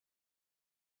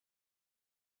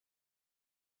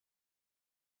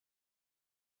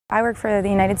I work for the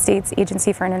United States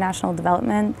Agency for International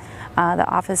Development, the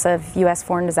Office of U.S.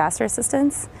 Foreign Disaster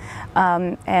Assistance.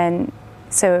 And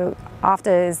so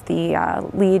OFDA is the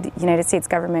lead United States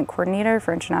government coordinator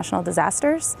for international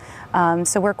disasters.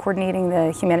 So we're coordinating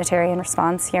the humanitarian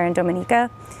response here in Dominica.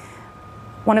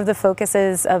 One of the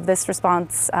focuses of this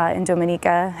response in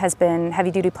Dominica has been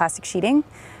heavy-duty plastic sheeting,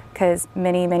 because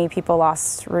many people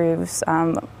lost roofs.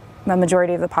 The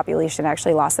majority of the population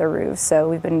actually lost their roofs. So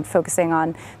we've been focusing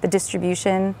on the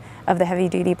distribution of the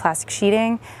heavy-duty plastic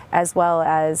sheeting, as well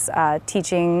as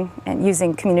teaching and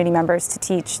using community members to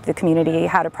teach the community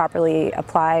how to properly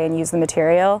apply and use the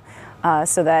material,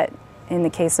 so that in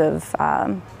the case of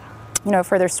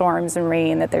further storms and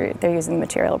rain, that they're using the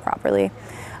material properly.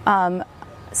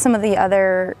 Some of the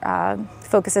other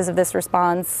focuses of this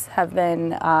response have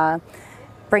been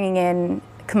bringing in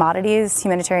commodities,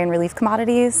 humanitarian relief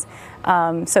commodities.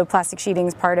 So plastic sheeting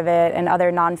is part of it, and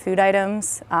other non-food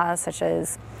items such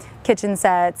as kitchen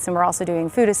sets, and we're also doing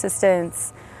food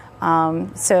assistance.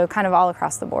 So kind of all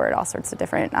across the board, all sorts of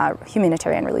different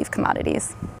humanitarian relief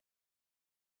commodities.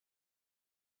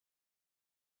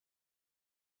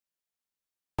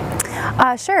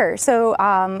 Sure. So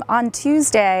on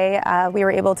Tuesday, we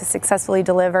were able to successfully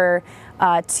deliver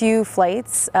 2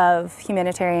 flights of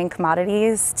humanitarian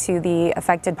commodities to the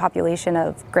affected population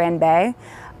of Grand Bay.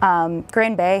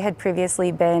 Grand Bay had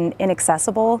previously been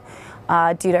inaccessible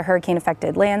due to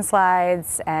hurricane-affected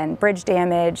landslides and bridge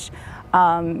damage.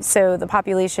 So the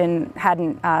population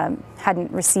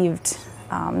hadn't received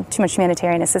too much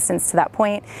humanitarian assistance to that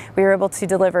point. We were able to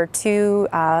deliver 2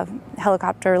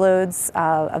 helicopter loads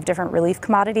of different relief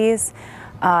commodities,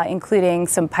 including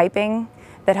some piping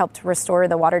that helped restore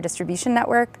the water distribution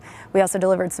network. We also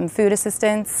delivered some food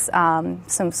assistance,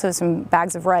 some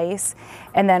bags of rice,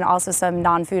 and then also some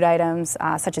non-food items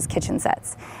such as kitchen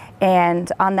sets.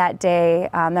 And on that day,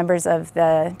 members of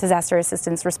the Disaster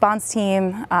Assistance Response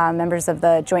Team, members of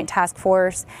the Joint Task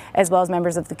Force, as well as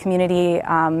members of the community,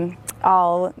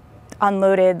 all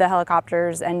unloaded the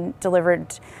helicopters and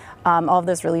delivered all of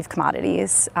those relief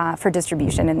commodities for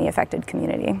distribution in the affected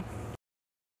community.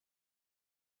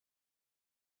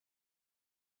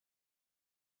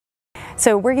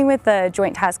 So working with the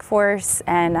Joint Task Force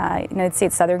and United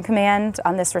States Southern Command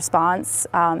on this response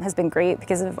has been great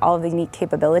because of all of the unique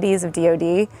capabilities of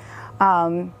DoD.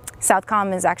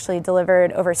 Southcom has actually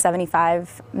delivered over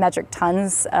 75 metric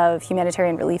tons of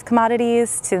humanitarian relief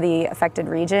commodities to the affected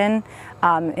region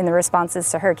in the responses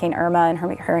to Hurricane Irma and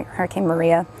Hurricane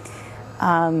Maria.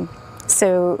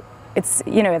 So it's,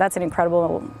 that's an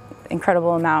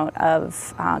incredible amount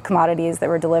of commodities that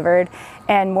were delivered,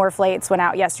 and more flights went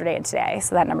out yesterday and today,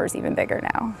 so that number is even bigger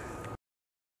now.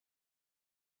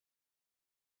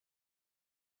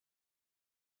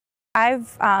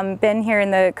 I've been here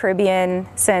in the Caribbean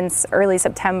since early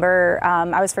September.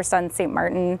 I was first on St.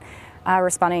 Martin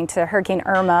responding to Hurricane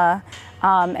Irma,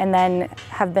 and then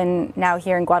have been now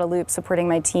here in Guadeloupe supporting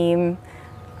my team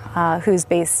who's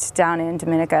based down in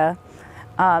Dominica.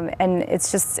 And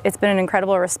it's been an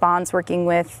incredible response working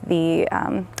with the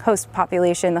host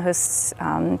population, the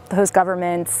host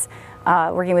governments,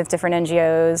 working with different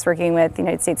NGOs, working with the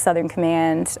United States Southern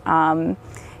Command.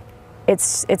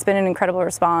 It's been an incredible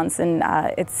response, and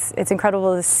it's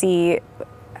incredible to see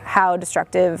how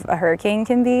destructive a hurricane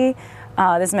can be.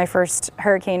 This is my first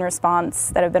hurricane response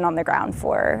that I've been on the ground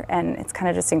for, and it's kind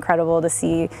of just incredible to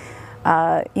see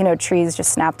trees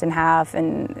just snapped in half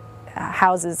and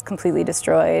houses completely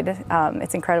destroyed.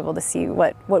 It's incredible to see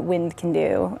what wind can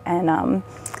do, and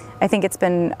I think it's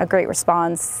been a great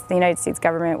response. The United States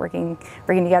government working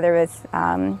together with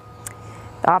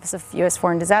the Office of U.S.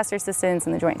 Foreign Disaster Assistance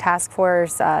and the Joint Task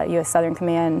Force, U.S. Southern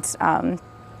Command.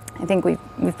 I think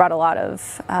we've brought a lot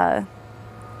of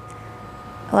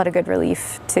good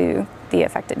relief to the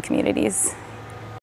affected communities.